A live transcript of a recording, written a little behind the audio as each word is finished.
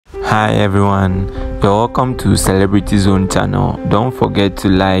Hi everyone, you're welcome to Celebrity Zone channel. Don't forget to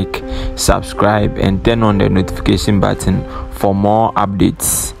like, subscribe and turn on the notification button for more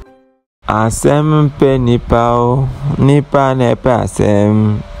updates. Asem pe nipa nepe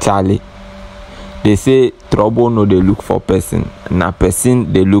asem Charlie. They say trouble no they look for person, na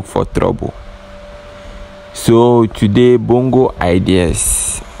person they look for trouble. So today Bongo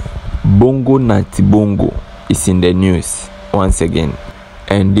ideas, Bongo Nati Bongo is in the news once again.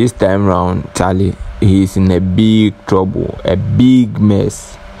 And this time round, Charlie, he is in a big trouble, a big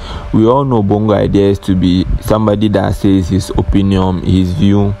mess. We all know Bongo ideas to be somebody that says his opinion, his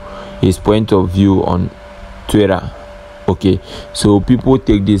view, his point of view on Twitter. Okay, so people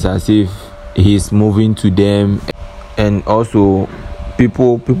take this as if he's moving to them, and also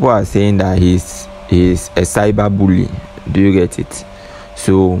people are saying that he's a cyber bully. Do you get it?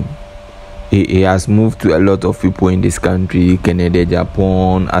 So he has moved to a lot of people in this country, Canada,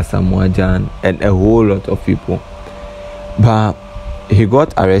 Japan, Asamoah, and a whole lot of people. But he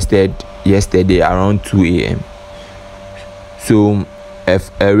got arrested yesterday around 2 a.m. So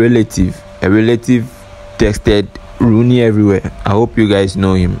a relative texted Rooney Everywhere. I hope you guys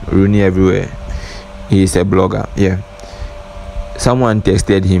know him, Rooney Everywhere. He is a blogger, yeah. Someone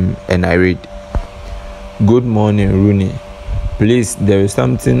texted him and I read, "Good morning, Rooney. Please, there is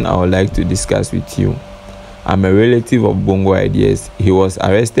something I would like to discuss with you. I'm a relative of Bongo Ideas. He was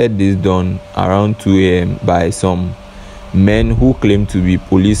arrested this dawn around 2 a.m. by some men who claim to be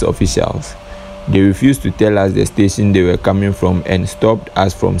police officials. They refused to tell us the station they were coming from and stopped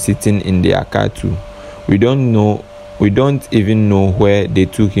us from sitting in their car too. We don't even know where they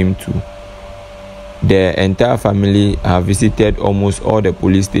took him to. The entire family have visited almost all the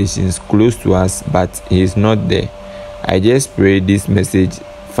police stations close to us, but he is not there. I just pray this message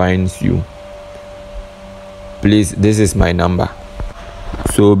finds you. Please, this is my number."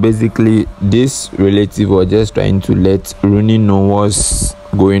 So basically, this relative was just trying to let Rooney know what's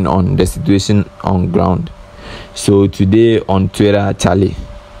going on, the situation on ground. So today on Twitter, Charlie,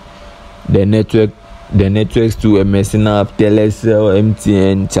 the networks too are messing up. Telecel,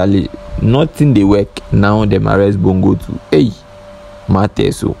 MTN, Charlie, nothing they work. Now them arrest Bongo too. Hey,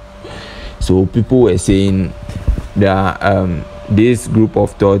 Mate so people were saying that this group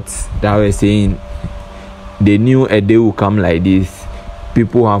of thoughts that were saying they knew a day will come like this.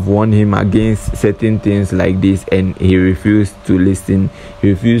 People have warned him against certain things like this, and he refused to listen. He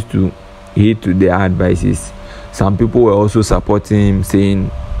refused to heed to their advices. Some people were also supporting him, saying,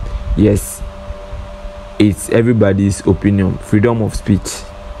 yes, it's everybody's opinion, freedom of speech,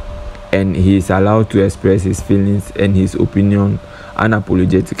 and he is allowed to express his feelings and his opinion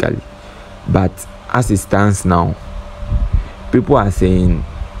unapologetically. But as it stands now, people are saying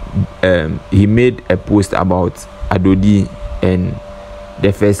he made a post about Adodi and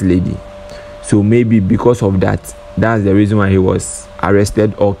the first lady. So maybe because of that, that's the reason why he was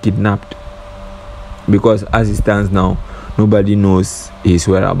arrested or kidnapped. Because as it stands now, nobody knows his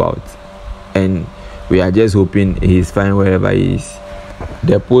whereabouts. And we are just hoping he's fine wherever he is.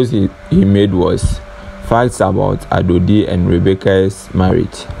 The post he made was facts about Adodi and Rebecca's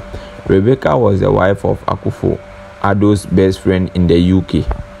marriage. Rebecca was the wife of Akufo-Addo's best friend in the UK.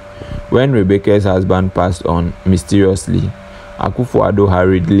 When Rebecca's husband passed on mysteriously, Akufo-Addo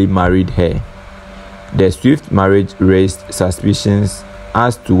hurriedly married her. The swift marriage raised suspicions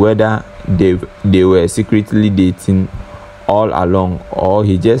as to whether they were secretly dating all along, or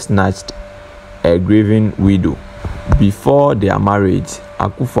he just snatched a grieving widow. Before their marriage,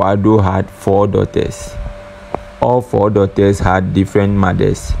 Akufo-Addo had 4 daughters. All 4 daughters had different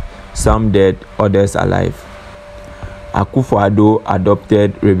mothers, some dead, others alive. Akufo-Addo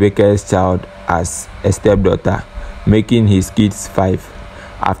adopted Rebecca's child as a stepdaughter, making his kids 5.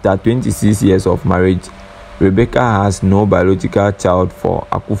 After 26 years of marriage, Rebecca has no biological child for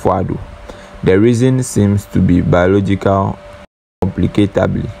Akufo-Addo. The reason seems to be biological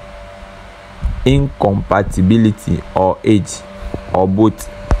incompatibility or age, or both.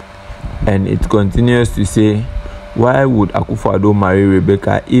 And it continues to say, why would Akufo-Addo marry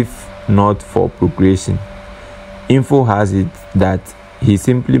Rebecca if not for procreation? Info has it that he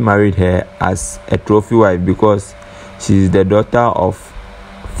simply married her as a trophy wife because she is the daughter of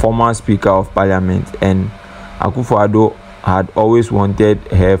former Speaker of Parliament, and Akufo-Addo had always wanted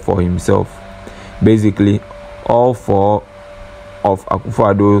her for himself. Basically, all 4 of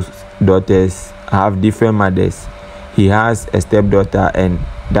Akufo-Addo's daughters have different mothers. He has a stepdaughter, and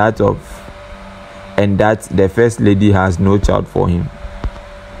that the first lady has no child for him.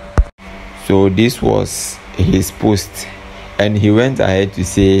 So this was his post, and he went ahead to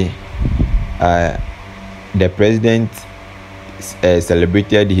say the president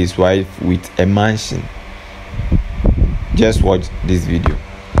celebrated his wife with a mansion. Just watch this video.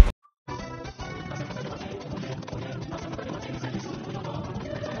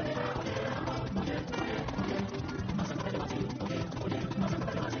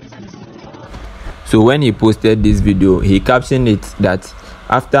 So when he posted this video, he captioned it that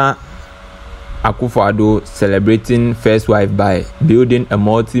after Akufo-Addo celebrating first wife by building a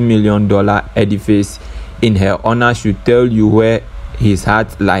multi-million-dollar edifice in her honor should tell you where his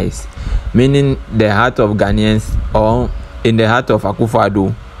heart lies, meaning the heart of Ghanaians, or in the heart of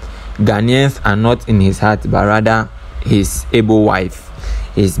Akufo-Addo. Ghanaians are not in his heart, but rather his able wife,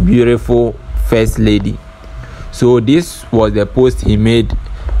 his beautiful first lady. So this was the post he made,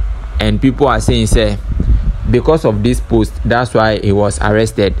 and people are saying, say, because of this post, that's why he was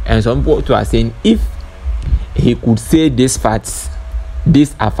arrested. And some people are saying, if he could say these facts,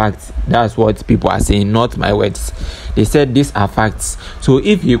 these are facts. That's what people are saying, not my words. They said these are facts. So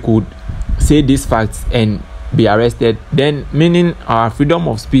if he could say these facts and be arrested, then meaning our freedom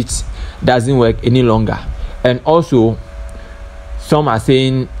of speech doesn't work any longer. And also, some are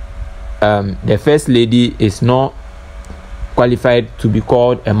saying the first lady is not qualified to be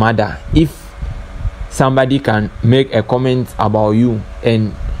called a mother. If somebody can make a comment about you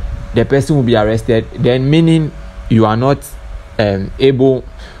and the person will be arrested, then meaning you are not able,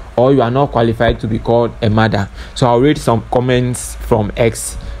 or you are not qualified to be called a mother. So I'll read some comments from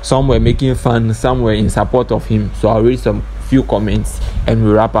X. Some were making fun, some were in support of him. So I'll read some few comments and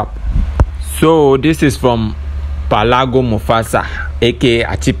we'll wrap up. So this is from Palago Mufasa, aka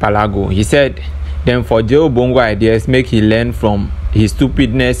Achi Palago. He said, then for jail Bongo ideas, make he learn from his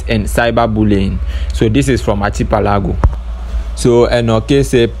stupidness and cyberbullying. So this is from Achi Palago. So Enoke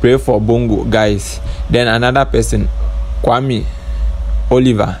say, pray for Bongo, guys. Then another person, Kwame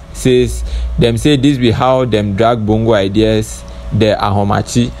Oliver, says, them say this be how them drag Bongo ideas the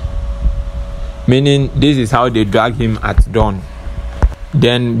Ahomachi, meaning this is how they drag him at dawn.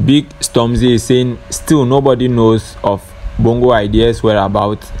 Then Big Stormzy is saying, still nobody knows of Bongo ideas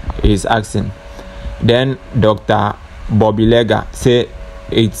whereabouts is asking. Then Dr. Bobby Lega say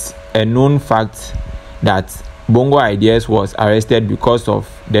it's a known fact that Bongo ideas was arrested because of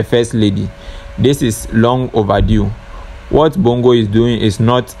the first lady. This is long overdue. What Bongo is doing is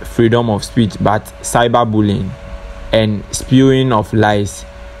not freedom of speech but cyberbullying and spewing of lies,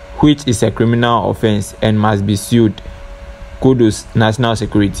 which is a criminal offense and must be sued. Kudos national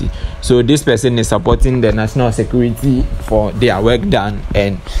security. So this person is supporting the national security for their work done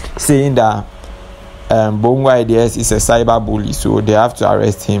and saying that Bongo ideas is a cyber bully, so they have to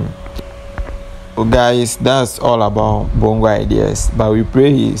arrest him. So guys, that's all about Bongo ideas, but we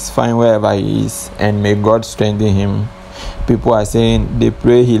pray he is fine wherever he is and may God strengthen him. People are saying they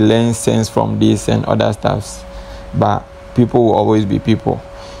pray he learns sense from this and other stuffs, but people will always be people.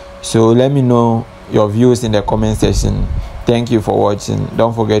 So let me know your views in the comment section. Thank you for watching.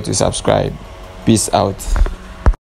 Don't forget to subscribe. Peace out.